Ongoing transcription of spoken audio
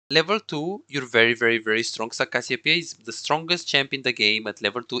level 2, you're very, very, very strong. So Cassiopeia is the strongest champ in the game at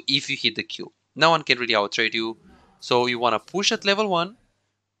level 2 if you hit the Q. No one can really outtrade you. So you want to push at level 1,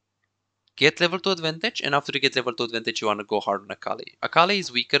 get level 2 advantage, and after you get level 2 advantage, you want to go hard on Akali. Akali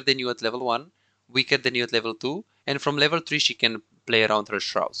is weaker than you at level 1, weaker than you at level 2, and from level 3 she can play around her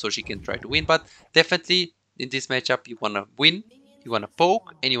shroud, so she can try to win. But definitely in this matchup, you want to win, you want to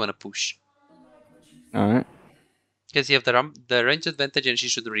poke, and you want to push. Alright. Because you have the range advantage and she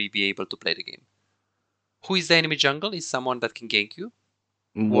should really be able to play the game. Who is the enemy jungle? Is someone that can gank you?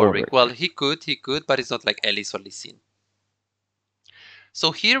 Warwick. Well, he could, but it's not like Elise or Lee Sin.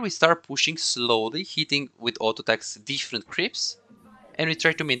 So here we start pushing slowly, hitting with auto attacks different creeps, and we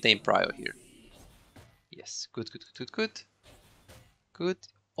try to maintain prio here. Yes, good. Good.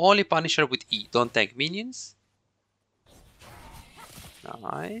 Only punish her with E, don't tank minions.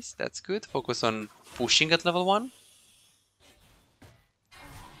 Nice, that's good. Focus on pushing at level 1.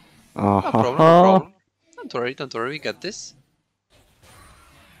 No problem. Don't worry, we got this.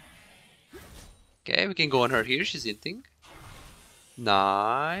 Okay, we can go on her here, she's hinting.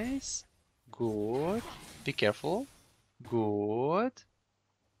 Nice. Good. Be careful. Good.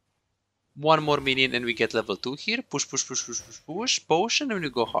 One more minion and we get level 2 here. Push. Potion and we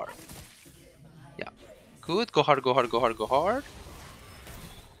go hard. Yeah. Good. Go hard.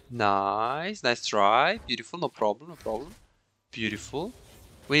 Nice try. Beautiful. No problem. Beautiful.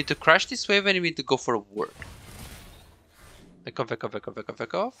 We need to crash this wave and we need to go for a ward. Back off.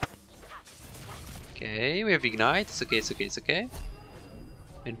 Okay, we have ignite. It's okay.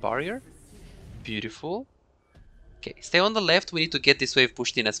 And barrier. Beautiful. Okay, stay on the left. We need to get this wave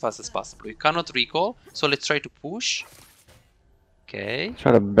pushed in as fast as possible. We cannot recall, so let's try to push. Okay.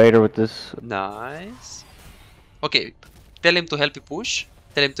 Try to bait her with this. Nice. Okay, tell him to help you push.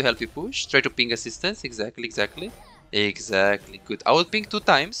 Try to ping assistance. Exactly. Good. I will ping 2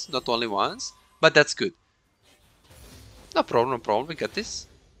 times, not only once, but that's good. No problem. We got this.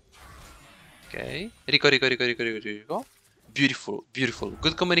 Okay. Rico. Beautiful.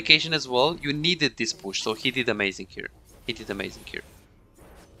 Good communication as well. You needed this push, so he did amazing here.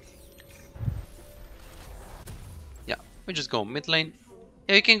 Yeah, we just go mid lane.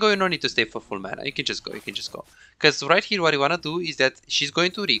 Yeah, you can go, you don't need to stay for full mana. You can just go. Because right here what you want to do is that she's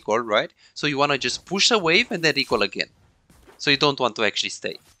going to recall, right? So you want to just push a wave and then recall again. So you don't want to actually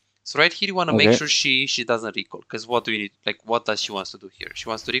stay. So right here you want to make sure she doesn't recall. Because what do you need? Like, what does she wants to do here? She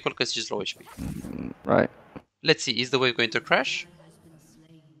wants to recall because she's low HP. Right. Let's see, is the wave going to crash?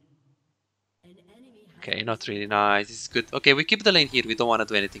 Okay, not really. Nice, this is good. Okay, we keep the lane here. We don't want to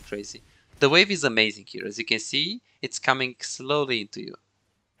do anything crazy. The wave is amazing here. As you can see, it's coming slowly into you.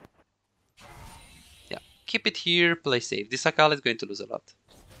 Yeah, keep it here, play safe. This Akali is going to lose a lot.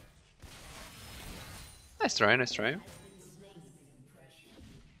 Nice try.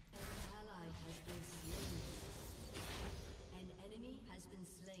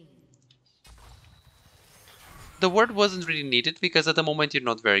 The ward wasn't really needed because at the moment you're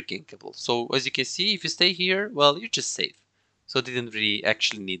not very gankable. So as you can see, if you stay here, well, you're just safe. So didn't really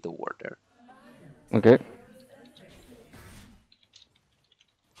actually need the ward there. Okay.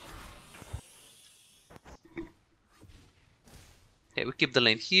 Okay, we keep the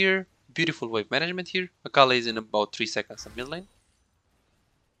lane here. Beautiful wave management here. Akali is in about 3 seconds of mid lane.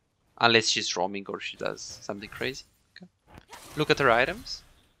 Unless she's roaming or she does something crazy. Okay. Look at her items.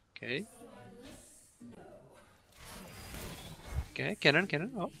 Okay. Okay,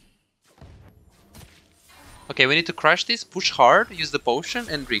 cannon. Oh. Okay, we need to crush this. Push hard, use the potion,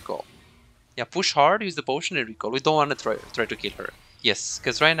 and recall. Yeah, push hard, use the potion, and recall. We don't want to try to kill her. Yes,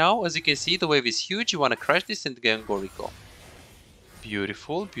 because right now, as you can see, the wave is huge. You want to crush this and then go recall.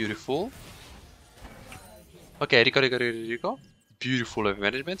 Beautiful. Okay, recall. Beautiful wave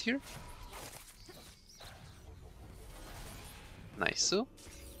management here. Nice.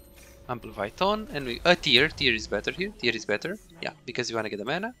 Amplify tone, and we tier is better here. Yeah, because you want to get the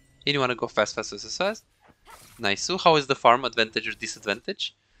mana and you want to go fast. Nice. So how is the farm advantage or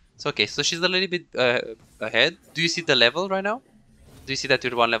disadvantage? So okay, so she's a little bit ahead. Do you see the level right now? Do you see that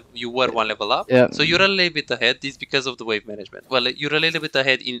you were one level up? Yeah. So you're a little bit ahead. This is because of the wave management. Well, you're a little bit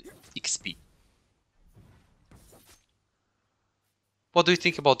ahead in XP. What do you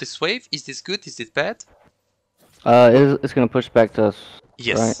think about this wave? Is this good? Is it bad? It's gonna push back to us.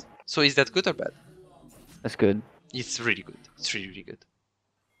 Yes. Right? So is that good or bad? That's good. It's really good. It's really good.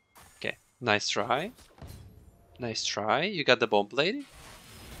 Okay, nice try. You got the bomb blade.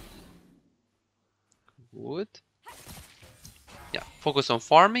 Good. Yeah, focus on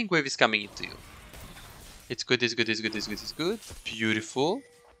farming. Wave is coming into you. It's good. Beautiful.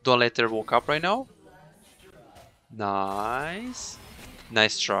 Don't let her walk up right now. Nice.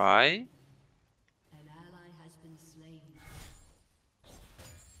 Nice try.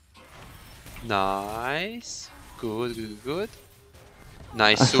 Nice. Good, good, good. I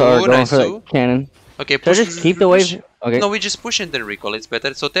Nice, saw her Su, going nice, for that Su. cannon. Okay, Should I push, just push, keep push, the push. wave? Okay. No, we just push and then recall. It's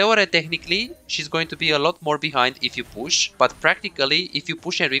better. So theoretically, she's going to be a lot more behind if you push. But practically, if you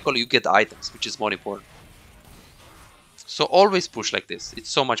push and recall, you get items, which is more important. So always push like this. It's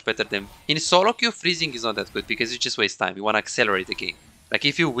so much better than... In solo queue, freezing is not that good because you just waste time. You want to accelerate the game. Like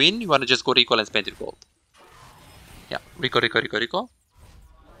if you win, you want to just go recall and spend your gold. Yeah, recall, recall, recall, recall.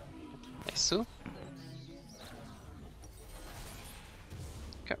 Nice, Su.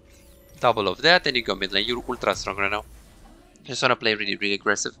 Okay. Double of that, and you go mid lane. You're ultra strong right now. Just want to play really, really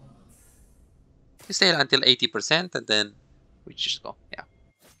aggressive. You stay until 80% and then we just go. Yeah.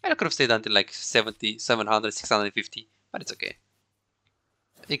 I could have stayed until like 70, 700, 650, but it's okay.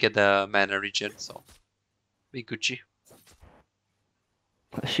 You get the mana regen, so be Gucci.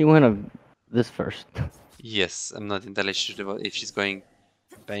 She went of this first. Yes, I'm not entirely sure about if she's going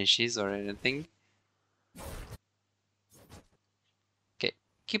Banshees or anything. Okay,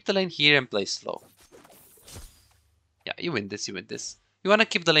 keep the lane here and play slow. Yeah, you win this, you win this. You want to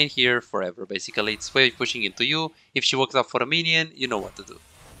keep the lane here forever, basically. It's way pushing into you. If she walks up for a minion, you know what to do.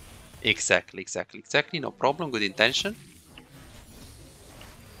 Exactly, exactly, exactly. No problem, good intention.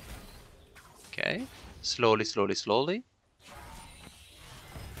 Okay, slowly, slowly, slowly.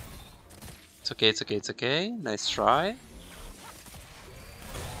 It's okay, it's okay, it's okay. Nice try.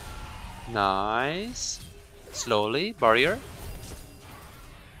 Nice. Slowly, barrier.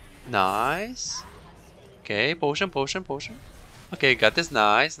 Nice. Okay, potion, potion, potion. Okay, got this.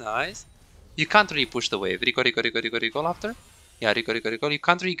 Nice, nice. You can't really push the wave. Recall, recall, recall, recall, recall after. Yeah, recall, recall, recall. You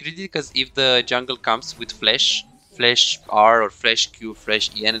can't really greedy because if the jungle comes with flash, flash R or flash Q,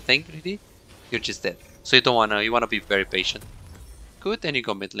 flash E, anything really, you're just dead. So you don't wanna, you wanna be very patient. Good, and you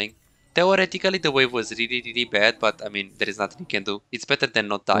go mid lane. Theoretically, the wave was really, really bad, but I mean, there is nothing you can do. It's better than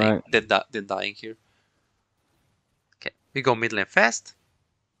not dying, Right. than dying here. Okay, we go mid lane fast.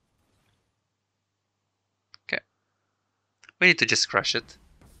 Okay, we need to just crush it.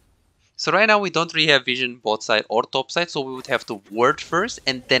 So right now we don't really have vision bot side or top side, so we would have to ward first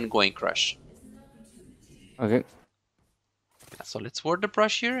and then go and crush. Okay. Yeah, so let's ward the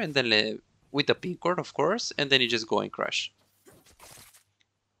brush here and then with the pink cord, of course, and then you just go and crush.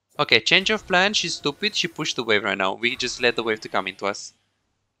 Okay, change of plan. She's stupid. She pushed the wave right now. We just let the wave to come into us.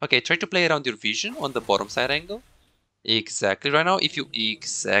 Okay, try to play around your vision on the bottom side angle. Exactly. Right now, if you...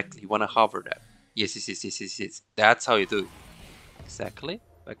 Exactly. You want to hover that. Yes, yes, yes, yes, yes, yes. That's how you do it. Exactly.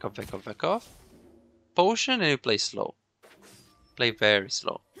 Back off, back off, back off. Potion and you play slow. Play very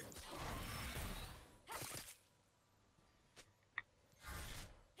slow.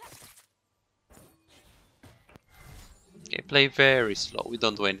 Okay, play very slow. We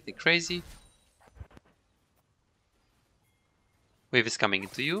don't do anything crazy. Wave is coming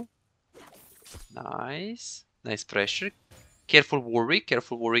into you. Nice. Nice pressure. Careful Warwick.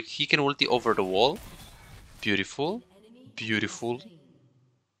 Careful Warwick. He can ulti over the wall. Beautiful. Beautiful.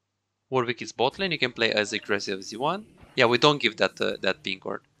 Warwick is bot lane. You can play as aggressive as you want. Yeah, we don't give that pink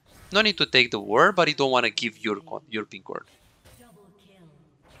ward. No need to take the ward, but you don't want to give your pink ward.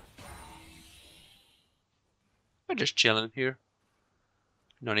 We're just chilling here.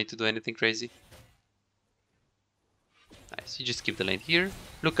 No need to do anything crazy. Nice. You just keep the lane here.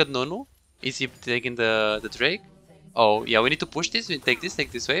 Look at Nunu. Is he taking the Drake? Oh, yeah, we need to push this. We take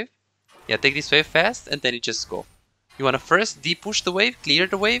this wave. Yeah, take this wave fast, and then you just go. You want to first de-push the wave, clear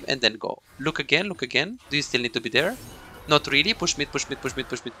the wave, and then go. Look again, look again. Do you still need to be there? Not really. Push mid, push mid, push mid,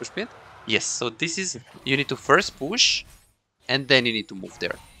 push mid, push mid. Yes, so this is... You need to first push, and then you need to move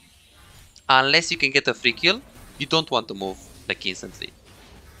there. Unless you can get a free kill, you don't want to move, like, instantly.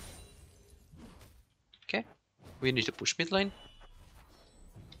 Okay, we need to push mid lane.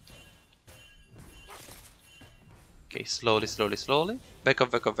 Okay, slowly, slowly, slowly. Back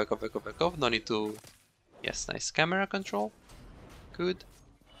off, back off, back off, back off, back off. No need to... Yes, nice camera control. Good.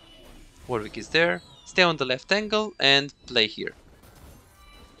 Warwick is there. Stay on the left angle and play here.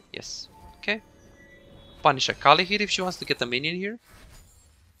 Yes. Okay. Punish Akali here if she wants to get a minion here.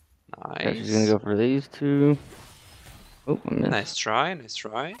 Yeah, she's gonna Nice. go for these two. Oh, I missed. Nice try, nice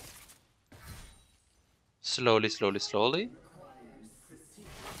try. Slowly, slowly, slowly.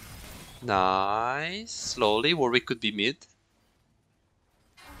 Nice. Slowly. Warwick could be mid.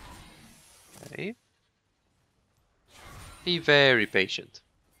 Okay. Be very patient.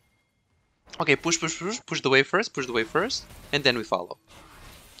 Okay, push, push, push. Push the wave first, push the wave first. And then we follow.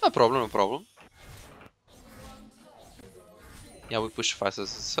 No problem, no problem. Yeah, we push fast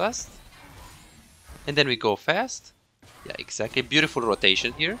as fast. And then we go fast. Yeah, exactly. Beautiful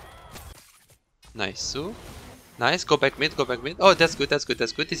rotation here. Nice, Su. Nice. Go back mid. Go back mid. Oh, that's good. That's good.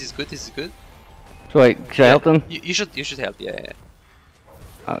 That's good. This is good. This is good. So wait, should I Yeah, help them? you should. You should help. Yeah, yeah.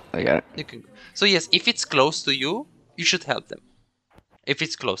 Oh, I got it. You can. So yes, if it's close to you, you should help them. If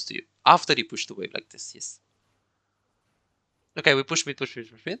it's close to you, after you push the wave like this, yes. Okay, we push mid, push mid,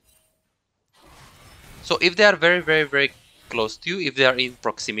 push mid. So if they are very, very, very close to you, if they are in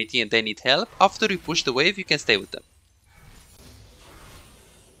proximity and they need help, after you push the wave, you can stay with them.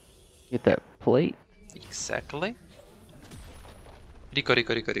 Get that plate. Exactly. Recall,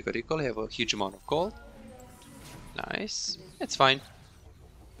 recall, recall, recall, recall. I have a huge amount of gold. Nice. It's fine.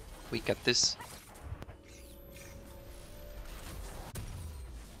 We got this.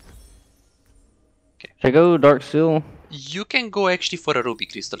 Should I go Dark Seal? You can go actually for a ruby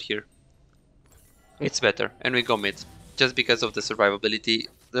crystal here. It's better, and we go mid, just because of the survivability.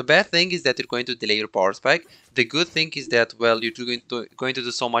 The bad thing is that you're going to delay your power spike. The good thing is that, well, you're going to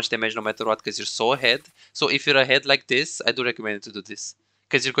do so much damage no matter what, because you're so ahead. So if you're ahead like this, I do recommend you to do this.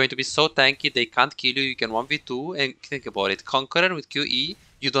 Because you're going to be so tanky, they can't kill you, you can 1v2, and think about it. Conqueror with QE,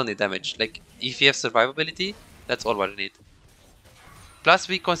 you don't need damage. Like, if you have survivability, that's all what you need. Plus,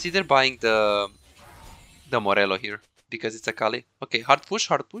 we consider buying the Morello here, because it's a Kali. Okay, hard push,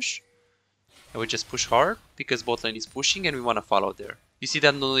 hard push. And we just push hard because bot lane is pushing and we want to follow there. You see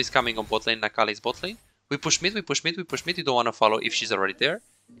that Nunu is coming on bot lane, Nakali is bot lane. We push mid, we push mid, we push mid. You don't want to follow if she's already there.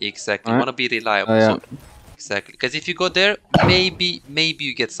 Exactly. You want to be reliable. Oh, yeah. So exactly. Because if you go there, maybe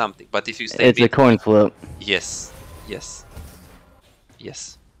you get something. But if you stay It's mid, a coin flip. yes, yes,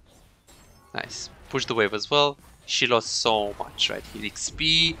 yes. Nice. Push the wave as well. She lost so much right here.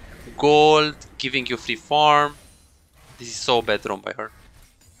 XP, gold, giving you free farm. This is so bad drawn by her.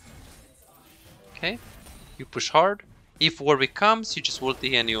 Okay. You push hard. If Warwick comes, you just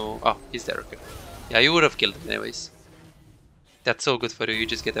ulti and you... Oh, he's there, okay. Yeah, you would have killed him anyways. That's so good for you, you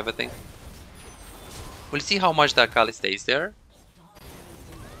just get everything. We'll see how much the Akali stays there.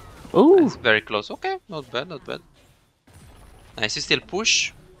 Ooh! Nice, very close. Okay, not bad, not bad. Nice, you still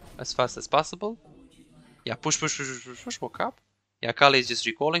push as fast as possible. Yeah, push, push, push, push, push, push, walk up. Yeah, Akali is just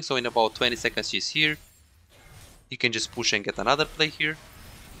recalling, so in about 20 seconds she's here. You can just push and get another play here.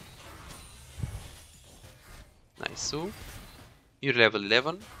 Nice, Su. You're level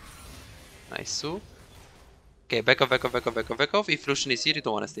 11. Nice, Su. Okay, back off, back off, back off, back off, back off. If Lucian is here, you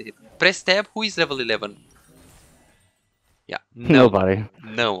don't want to stay here. Press tab. Who is level 11? Yeah, no Nobody.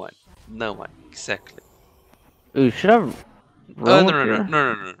 one. No one. No one. Exactly. Ooh, should I No, roam no, up no, no, here?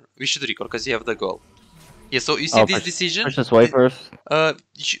 no, no, no. We should recall because you have the goal. Yeah, so you see Oh, this decision? push this way first.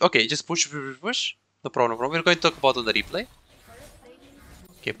 Okay, just push, push, push, push. No problem, no problem. We're going to talk about on the replay.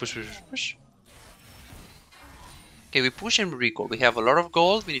 Okay, push, push, push, push. Okay, we push and we recall. We have a lot of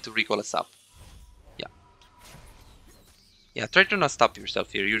gold. We need to recall us up. Yeah. Yeah, try to not stop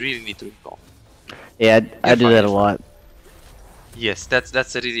yourself here. You really need to recall. Yeah, I do fine, that a you're lot. Yes, that's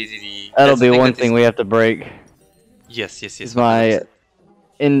a really, really... That'll that's the be one that thing is... we have to break. Yes, yes, yes, Is my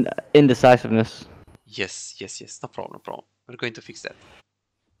 100%. indecisiveness. Yes, yes, yes. No problem, no problem. We're going to fix that.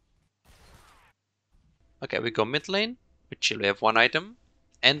 Okay, we go mid lane. We chill. We have one item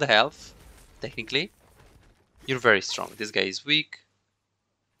and the health. Technically, you're very strong. This guy is weak.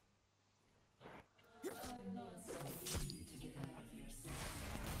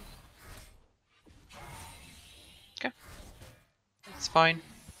 Okay, it's fine.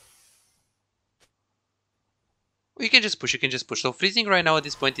 You can just push. You can just push. So freezing right now at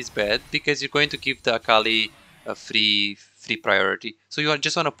this point is bad because you're going to give the Akali a free priority. So you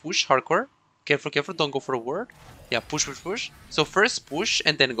just want to push hardcore. Careful, careful. Don't go for a ward. Yeah, push, push, push. So first push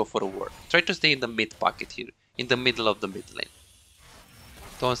and then go for a ward. Try to stay in the mid pocket here, in the middle of the mid lane.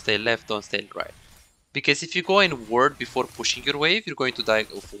 Don't stay left. Don't stay right. Because if you go in ward before pushing your wave, you're going to die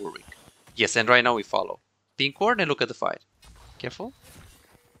of Warwick. Yes, and right now we follow. Pink ward and look at the fight. Careful.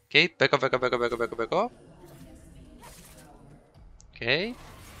 Okay, back off, back off, back off, back off, back off, back off. Okay.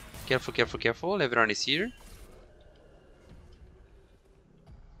 Careful, careful, careful. Everyone is here.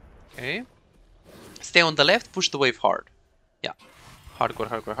 Okay. Stay on the left, push the wave hard. Yeah. Hardcore,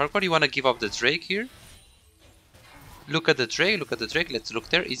 hardcore, hardcore. You want to give up the Drake here. Look at the Drake, look at the Drake. Let's look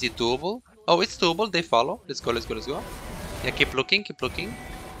there. Is it doable? Oh, it's doable. They follow. Let's go, let's go, let's go. Yeah, keep looking, keep looking.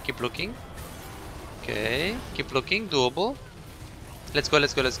 Keep looking. Okay. Keep looking. Doable. Let's go,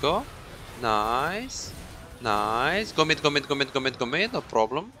 let's go, let's go. Nice. Nice. Go mid, go mid, go mid, go mid, go mid. No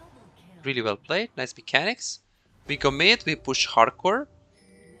problem. Really well played. Nice mechanics. We go mid, we push hardcore.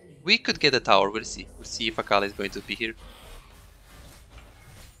 We could get a tower. We'll see. We'll see if Akali is going to be here.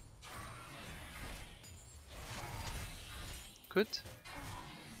 Good.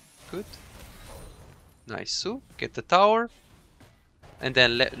 Good. Nice, Su. Get the tower. And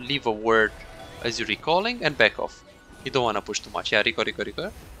then leave a word as you're recalling and back off. You don't want to push too much. Yeah, recall, recall,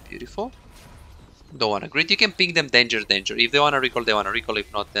 recall. Beautiful. Don't want to grid. You can ping them danger, danger. If they want to recall, they want to recall.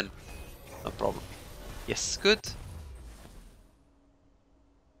 If not, then no problem. Yes, good.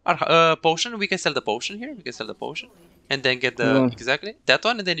 Our potion, we can sell the potion here. We can sell the potion. And then get the, exactly, that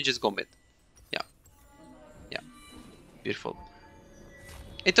one. And then you just go mid. Yeah. Yeah. Beautiful.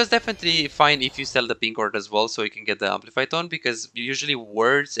 It was definitely fine if you sell the pink word as well, so you can get the amplified on, because usually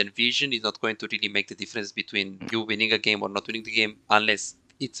words and vision is not going to really make the difference between you winning a game or not winning the game, unless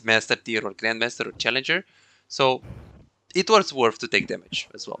it's master tier or grandmaster or challenger. So it was worth to take damage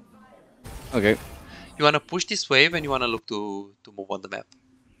as well. Okay. You want to push this wave and you want to look to move on the map.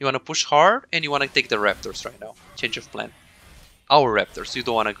 You want to push hard and you want to take the raptors right now. Change of plan. Our raptors. You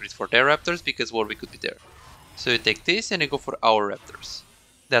don't want to grid for their raptors because Warwick could be there. So you take this and you go for our raptors.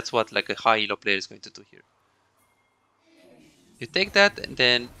 That's what like a high elo player is going to do here. You take that and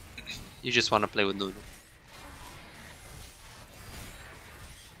then you just want to play with Nunu.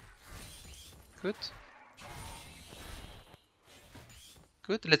 Good.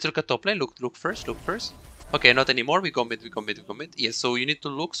 Good. Let's look at top lane. Look first. Look first. Okay, not anymore. We go mid. We go mid. We go mid. Yes. So you need to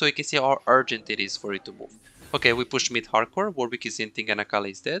look so you can see how urgent it is for you to move. Okay, we push mid hardcore. Warwick is hinting and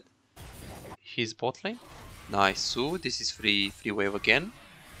Akali is dead. He's bot lane. Nice. So this is free wave again.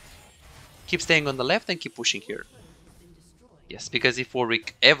 Keep staying on the left and keep pushing here. Yes, because if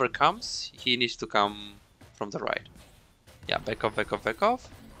Warwick ever comes, he needs to come from the right. Yeah, back off, back off, back off.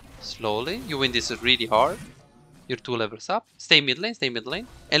 Slowly. You win this really hard. You're 2 levels up. Stay mid lane,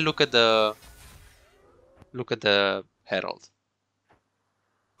 and look at the Herald.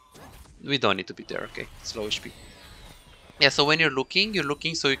 We don't need to be there, okay? Slow HP. Yeah, so when you're looking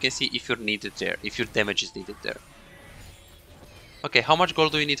so you can see if you're needed there, if your damage is needed there. Okay, how much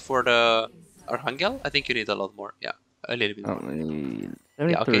gold do you need for the Archangel? I think you need a lot more. Yeah, a little bit more.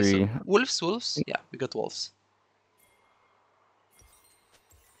 Yeah, okay, so wolves. Yeah, we got wolves.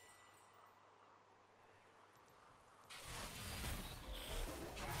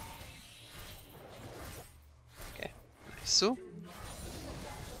 Okay, nice. So,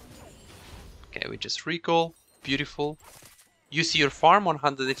 okay, we just recall. Beautiful. You see your farm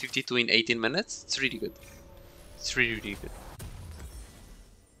 152 in 18 minutes. It's really good. It's really, really good.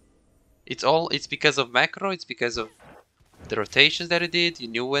 It's because of macro, it's because of the rotations that you did. You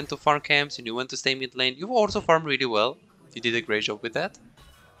knew when to farm camps, you knew when to stay mid lane. You also farmed really well. You did a great job with that.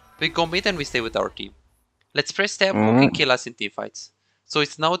 We go mid and we stay with our team. Let's press tab hook and kill us in team fights. So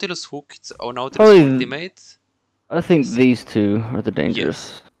it's Nautilus hook, it's Nautilus ultimate. I think these two are the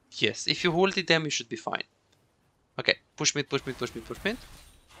dangerous. Yes, if you ulti them, you should be fine. Okay, push mid, push mid, push mid, push mid.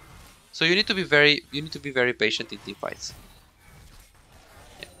 So you need to be very patient in team fights.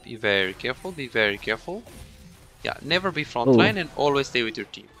 Yeah, be very careful, be very careful. Yeah, never be frontline and always stay with your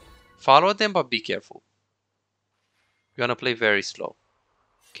team. Follow them, but be careful. You wanna play very slow.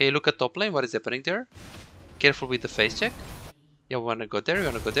 Okay, look at top lane, what is happening there? Careful with the face check. Yeah, we wanna go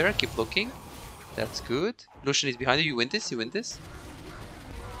there, keep looking. That's good. Lucian is behind you, you win this, you win this.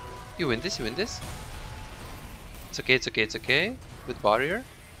 You win this, you win this. It's okay, it's okay, it's okay. With barrier.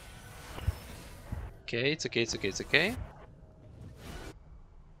 Okay, it's okay, it's okay, it's okay.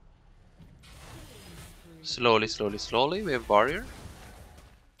 Slowly, slowly, slowly. We have barrier.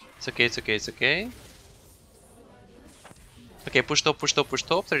 It's okay, it's okay, it's okay. Okay, push top, push top, push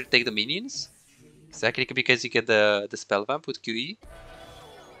top. Try to take the minions. Exactly, because you get the spell vamp with QE.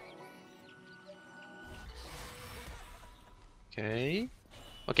 Okay.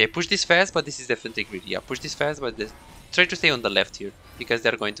 Okay, push this fast, but this is definitely greedy. Yeah, push this fast, but try to stay on the left here, because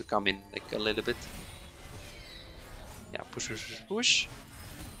they're going to come in like a little bit. Yeah, push, push, push, push.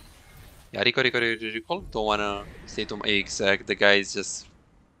 Yeah, recall. Don't wanna stay too much. Exact. The guy is just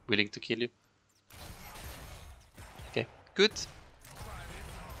willing to kill you. Okay, good.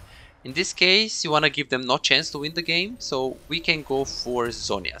 In this case, you wanna give them no chance to win the game, so we can go for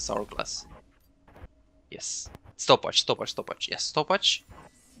Zhonya's Hourglass. Yes. Stopwatch, stopwatch, stopwatch. Yes, stopwatch.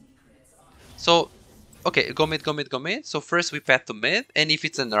 So, okay, go mid, go mid, go mid. So first we path to mid, and if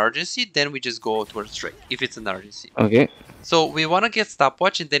it's an urgency, then we just go towards Drake. If it's an urgency. Okay. So we want to get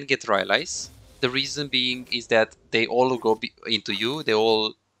stopwatch and then get Rylai's. The reason being is that they all go into you. They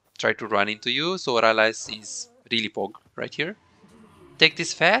all try to run into you. So Rylai's is really pog right here. Take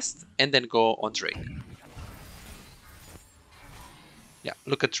this fast and then go on Drake. Yeah,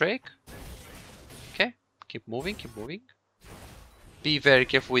 look at Drake. Okay, keep moving, keep moving. Be very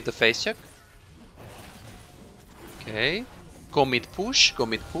careful with the face check. Okay, go mid push, go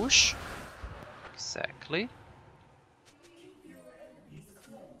mid push. Exactly.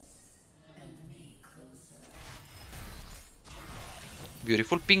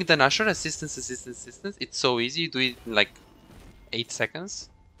 Beautiful. Ping the Nashor. Assistance, assistance, assistance. It's so easy. You do it in like 8 seconds.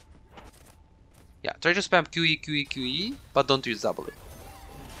 Yeah, try to spam QE, QE, QE, but don't use W.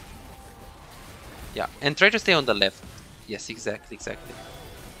 Yeah, and try to stay on the left. Yes, exactly, exactly.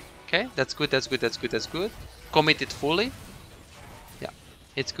 Okay, that's good, that's good, that's good, that's good. Commit it fully. Yeah,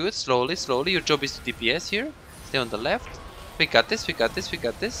 it's good. Slowly, slowly. Your job is to DPS here. Stay on the left. We got this, we got this, we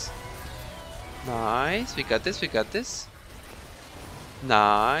got this. Nice, we got this, we got this.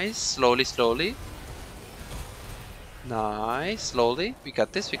 Nice, slowly, slowly. Nice, slowly. We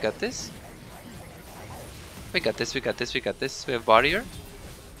got this, we got this. We got this, we got this, we got this. We have barrier.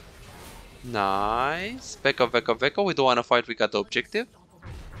 Nice. Back up, back up, back up. We don't want to fight, we got the objective.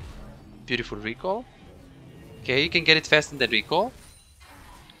 Beautiful recall. Okay, you can get it fast and then recall.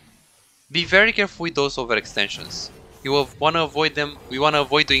 Be very careful with those overextensions. You will want to avoid them. We want to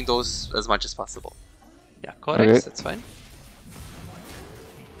avoid doing those as much as possible. Yeah, correct. Okay. That's fine.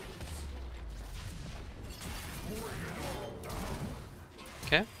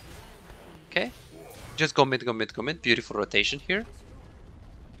 Okay. Okay. Just go mid, go mid, go mid. Beautiful rotation here.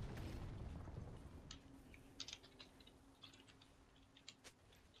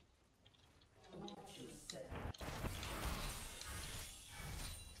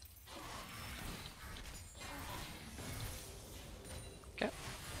 Okay.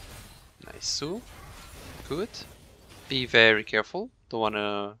 Nice. So good. Be very careful. Don't want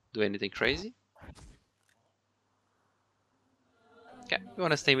to do anything crazy. Okay. You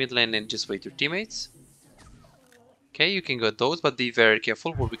want to stay mid lane and just wait your teammates. Okay, you can go those, but be very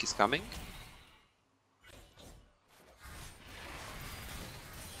careful. Warwick is coming.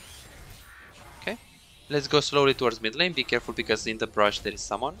 Okay. Let's go slowly towards mid lane. Be careful because in the brush there is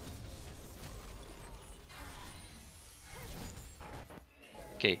someone.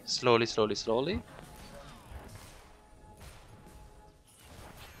 Okay, slowly, slowly, slowly.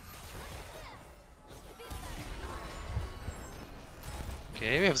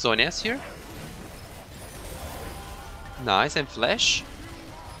 Okay, we have Zonias here. Nice, and flash.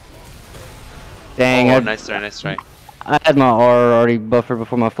 Dang, Oh, nice try, nice try. I had my R already buffered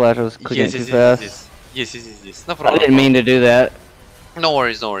before my flash. I was clicking Yes, too yes, fast. yes, yes, yes, yes, yes. No I problem. didn't mean to do that. No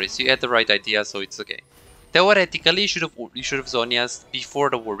worries, no worries. You had the right idea, so it's okay. Theoretically, you should have Zonias before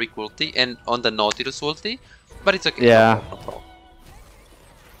the Warwick ulti and on the Nautilus ulti, but it's okay. Yeah. No problem, no problem.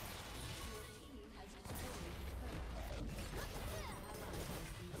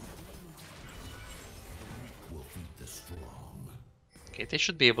 Okay, they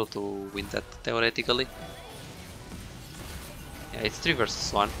should be able to win that theoretically. Yeah, it's 3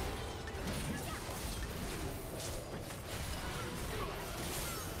 versus 1.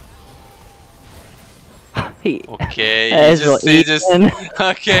 Okay, he just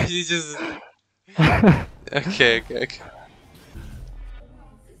okay, he just okay, okay, okay.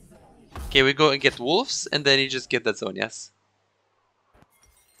 Okay, we go and get wolves, and then you just get that Zonias.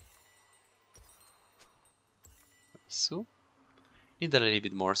 So, need a little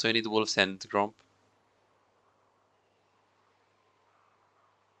bit more, so I need wolves and Gromp.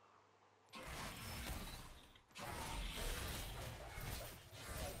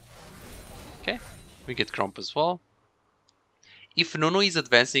 Okay, we get Gromp as well. If Nono is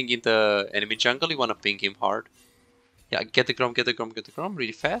advancing in the enemy jungle, you want to ping him hard. Yeah, get the Gromp, get the Gromp, get the Gromp,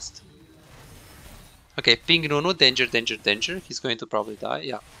 really fast. Okay, ping Nono, danger, danger, danger. He's going to probably die,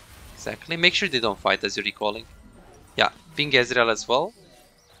 yeah. Exactly, make sure they don't fight as you're recalling. Yeah, ping Ezreal as well.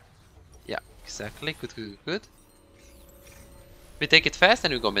 Yeah, exactly, good, good, good. We take it fast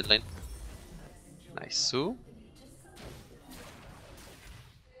and we go mid lane. Nice, Sue.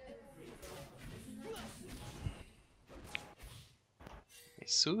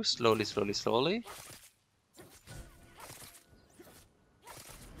 Nice, Sue, slowly, slowly, slowly.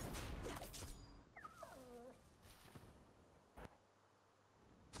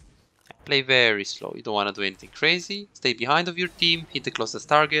 Play very slow, you don't want to do anything crazy. Stay behind of your team, hit the closest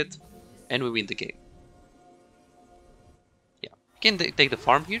target, and we win the game. Yeah, we can take the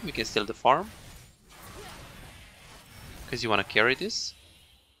farm here, we can steal the farm. Because you want to carry this.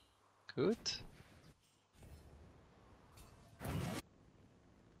 Good.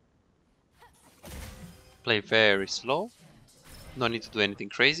 Play very slow. No need to do anything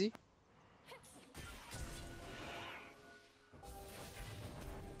crazy.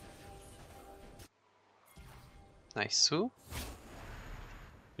 Nice, Sue.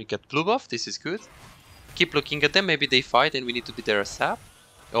 We get blue buff, this is good. Keep looking at them, maybe they fight and we need to be there ASAP.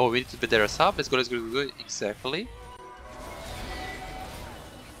 Oh, we need to be there ASAP, let's go, let's go, let's go. Exactly.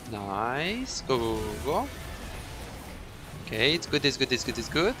 Nice, go, go, go, go. Okay, it's good, it's good, it's good, it's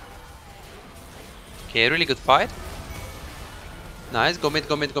good. Okay, really good fight. Nice. Go mid,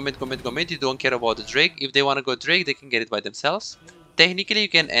 go mid, go mid, go mid, go mid. You don't care about the Drake. If they want to go Drake, they can get it by themselves. Technically, you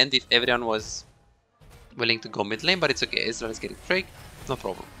can end if everyone was willing to go mid lane, but it's okay. As long as getting Drake, no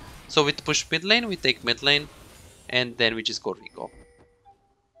problem. So we push mid lane, we take mid lane, and then we just go Rico.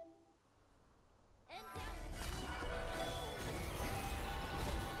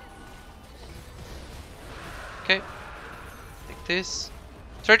 Okay. Take this.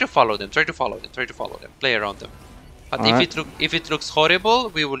 Try to follow them, try to follow them, try to follow them. Play around them. But if it looks horrible,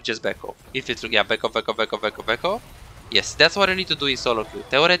 we will just back off. If it looks, yeah, back off, back off, back off, back off, back off. Yes, that's what I need to do in solo queue.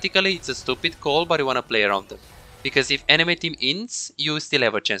 Theoretically, it's a stupid call, but you want to play around them. Because if enemy team ints, you still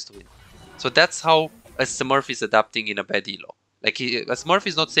have a chance to win. So that's how a Smurf is adapting in a bad elo. Like, a Smurf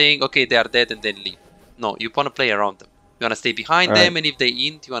is not saying, okay, they are dead and then leave. No, you want to play around them. You want to stay behind them, and if they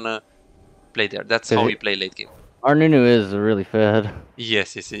int, you want to play there. That's how you play late game. Our Nunu is really fed.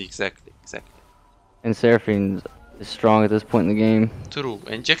 Yes, yes, exactly, exactly. And Seraphine is strong at this point in the game. True,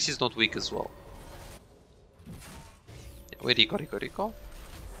 and Jax is not weak as well. Wait, Rico.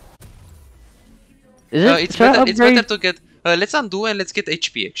 It's better to get... let's undo and let's get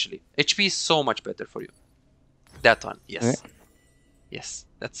HP actually. HP is so much better for you. That one, yes. Okay. Yes,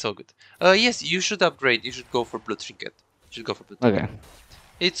 that's so good. Yes, you should upgrade. You should go for Blue Trinket. You should go for Blue Trinket. Okay.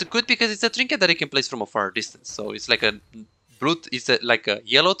 It's good because it's a trinket that you can place from a far distance. So it's like a brute. It's like a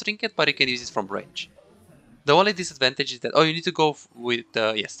yellow trinket, but you can use it from range. The only disadvantage is that you need to go with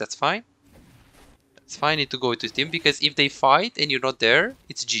yes, that's fine. That's fine. You need to go with the team because if they fight and you're not there,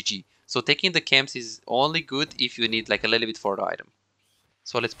 it's GG. So taking the camps is only good if you need like a little bit for the item.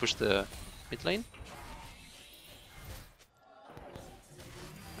 So let's push the mid lane.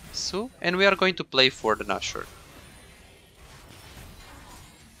 So and we are going to play for the Nashor.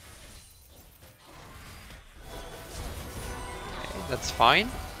 That's fine.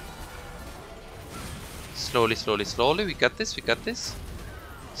 Slowly, slowly, slowly. We got this, we got this.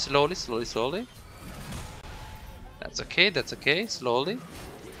 Slowly, slowly, slowly. That's okay, that's okay. Slowly.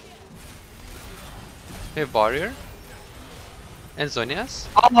 We have barrier. And Zonia's.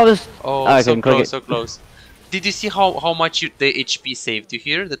 Oh, so close, so close. Did you see how much the HP saved you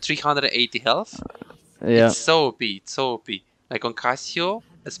here? The 380 health? Yeah. It's so OP, it's so OP. Like on Cassio,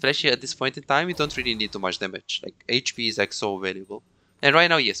 especially at this point in time, you don't really need too much damage. Like HP is like so valuable. And right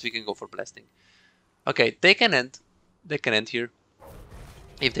now, yes, we can go for blasting. Okay, they can end. They can end here.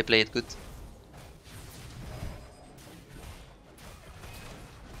 If they play it good.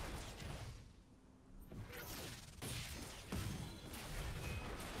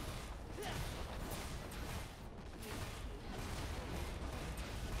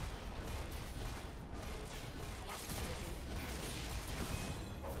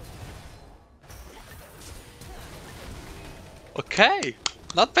 Okay,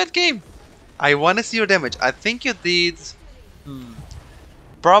 not bad game. I want to see your damage. I think you did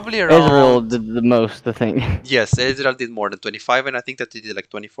probably around... Ezreal did the most, I think. Yes, Ezreal did more than 25, and I think that he did like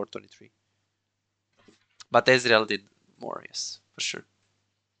 24, 23. But Ezreal did more, yes, for sure.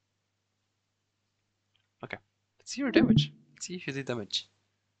 Okay, let's see your damage. Let's see if you did damage.